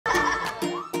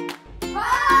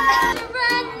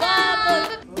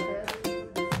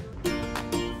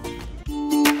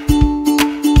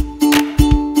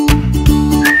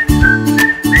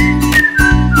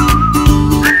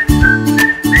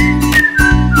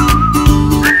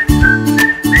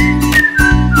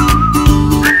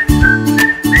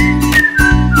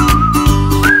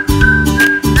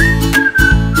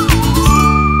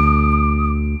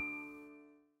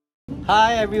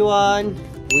everyone!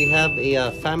 We have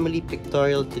a family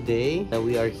pictorial today.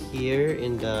 We are here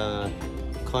in the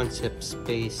Concept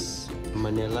Space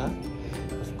Manila.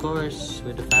 Of course,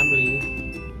 with the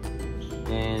family.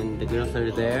 And the girls are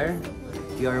there.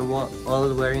 We are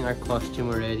all wearing our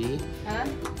costume already. Huh?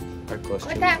 Our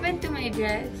costume. What happened to my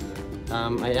dress?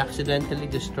 I accidentally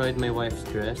destroyed my wife's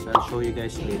dress. I'll show you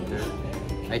guys later.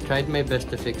 I tried my best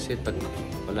to fix it, but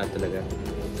wala talaga.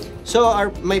 So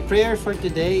my prayer for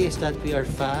today is that we are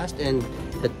fast and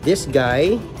that this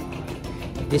guy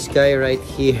right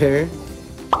here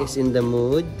is in the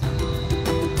mood.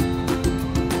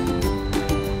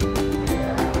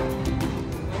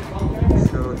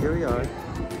 So here we are.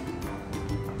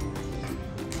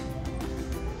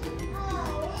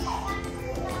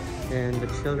 And the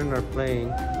children are playing.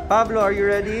 Pablo, are you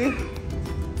ready?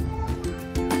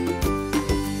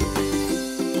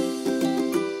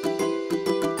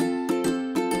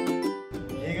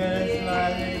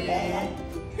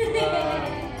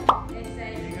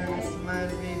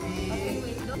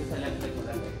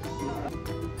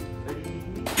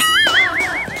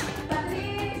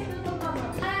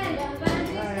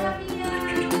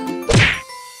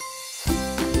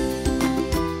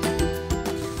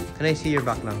 Can I see your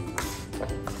back lang?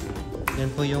 Yan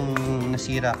po yung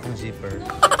nasira kong zipper.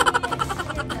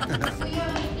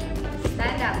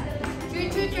 Stand up.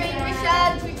 Choo-choo train,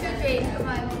 Michelle. Choo-choo train. Come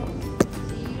on.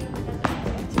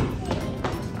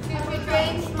 Choo-choo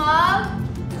train. Small.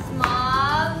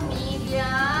 Small.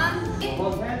 Medium.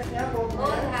 Both hands.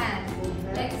 Both hands.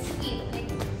 Like sweet.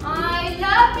 I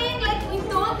love it. Like we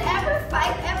don't ever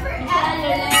fight ever.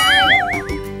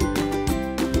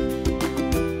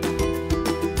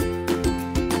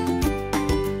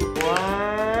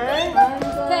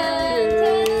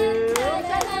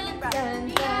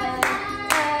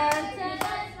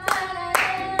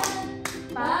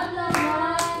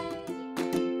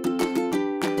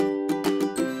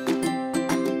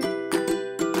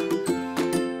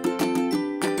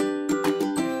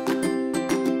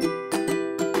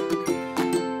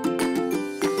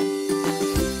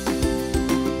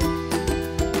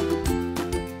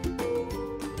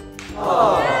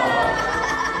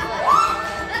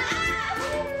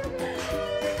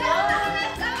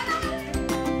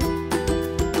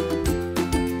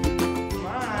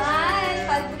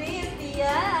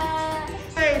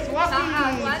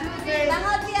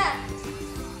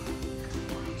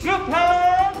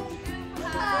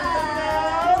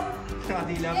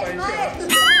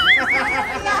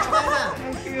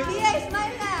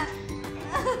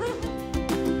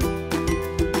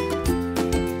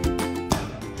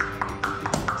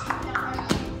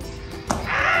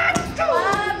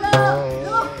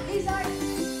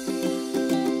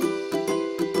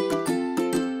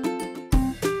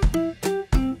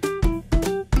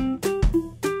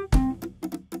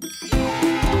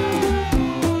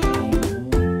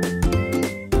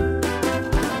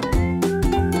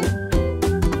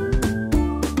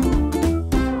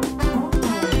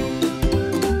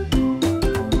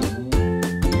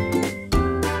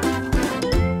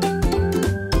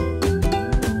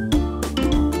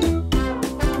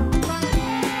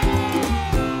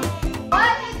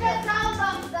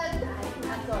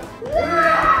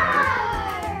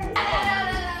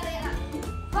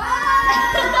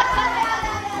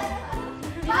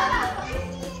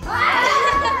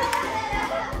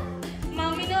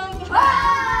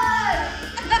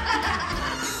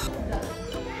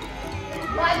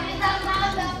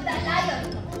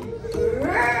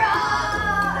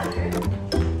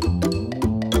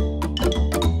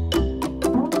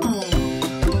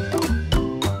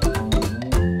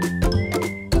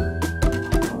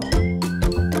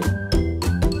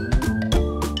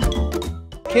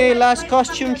 Okay, last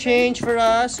costume change for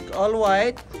us, all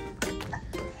white.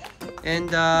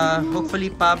 And hopefully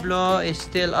Pablo is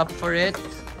still up for it.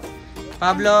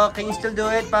 Pablo, can you still do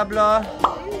it, Pablo? I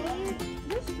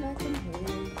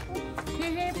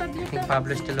think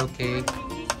Pablo's still okay.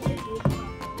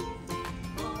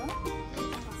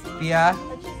 Pia?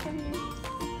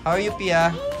 How are you,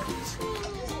 Pia?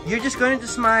 You're just going to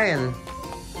smile.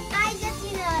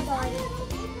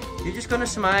 You're just gonna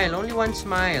smile. Only one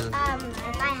smile. If I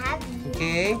have to.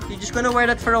 Okay. You're just gonna wear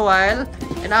that for a while.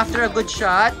 And after a good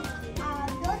shot,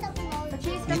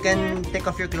 you can take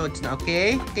off your clothes now.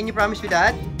 Okay? Can you promise me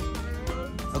that?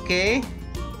 Okay?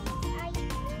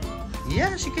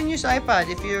 Yes, you can use iPad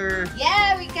if you're...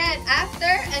 Yeah, we can.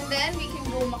 After, and then we can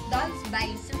go McDonald's, buy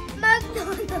some.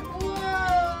 McDonald's.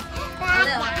 Whoa. You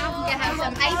can have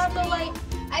some ice cream.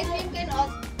 Ice cream can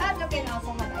also... Pablo can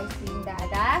also have ice cream,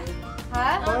 Dada.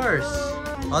 Huh? Of course.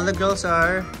 All the girls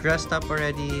are dressed up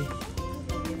already.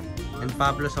 And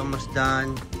Pablo's almost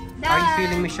done. How are you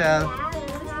feeling, Michelle?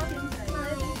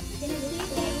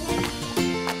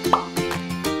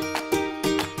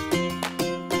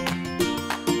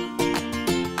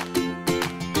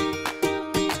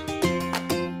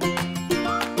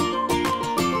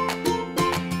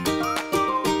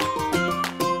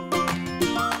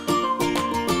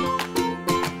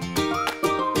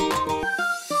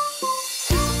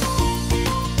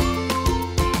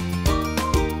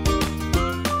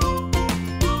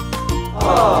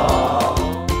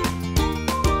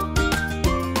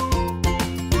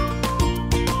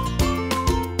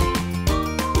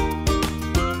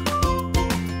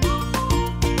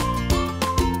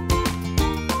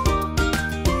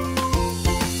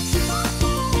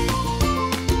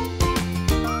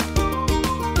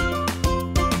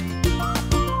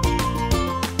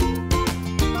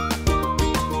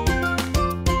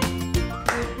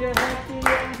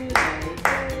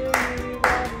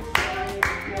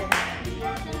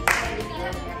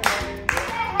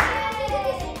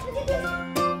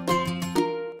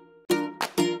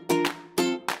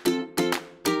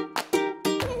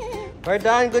 We're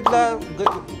done. Good luck.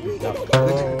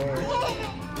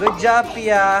 Good job,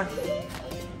 Pia.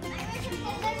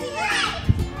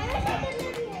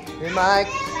 Kuya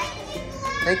Mike.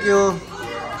 Thank you.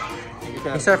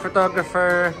 Mr.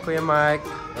 Photographer, Kuya Mike.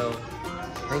 Oh.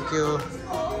 Thank you.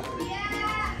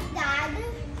 Dad,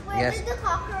 where Yes. did the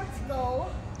cockroach go?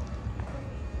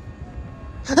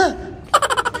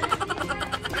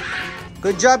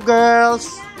 Good job, girls.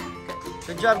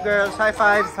 Good job, girls. High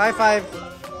five. High five.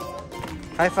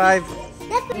 High five.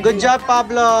 Good job,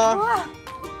 Pablo.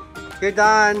 You're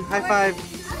done. High five.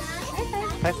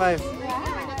 High five.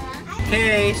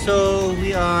 Okay, so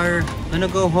we are gonna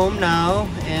go home now,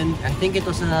 and I think it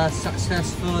was a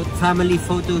successful family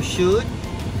photo shoot.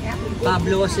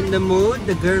 Pablo was in the mood,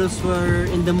 the girls were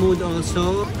in the mood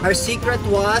also. Our secret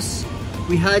was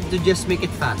we had to just make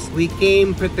it fast. We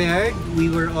came prepared. We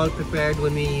were all prepared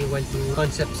when we went to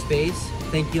Concept Space.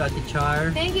 Thank you, Ate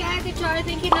Char. Thank you, Ate Char.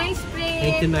 Thank you, NicePrint.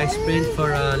 Thank you, NicePrint,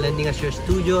 for lending us your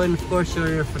studio. And of course,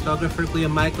 your photographer, Kuya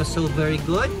Mike, was so very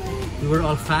good. We were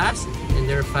all fast, and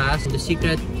they're fast. The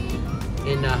secret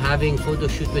in having photo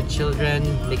shoot with children,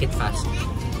 make it fast.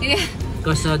 Yeah.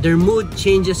 Because their mood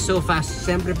changes so fast.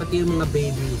 Siyempre, pati yung mga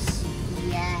babies.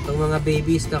 Yeah. Itong mga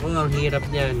babies, nako, ang hirap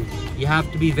niyan. You have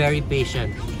to be very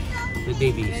patient with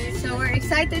babies. So we're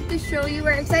excited to show you.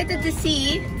 We're excited to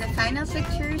see the final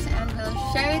pictures, and we'll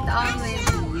share it all with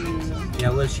you. Yeah,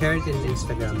 we'll share it in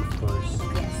Instagram, of course.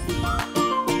 Yes.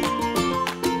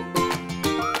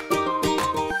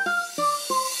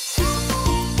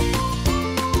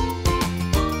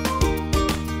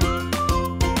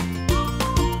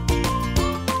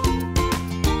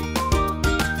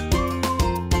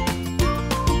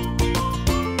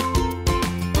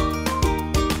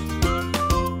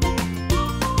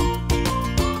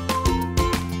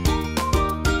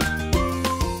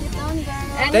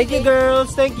 Thank you,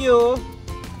 girls. Thank you.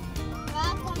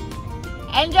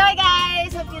 Enjoy,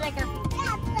 guys. Hope you like our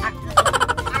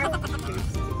pictures.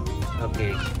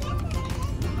 Okay.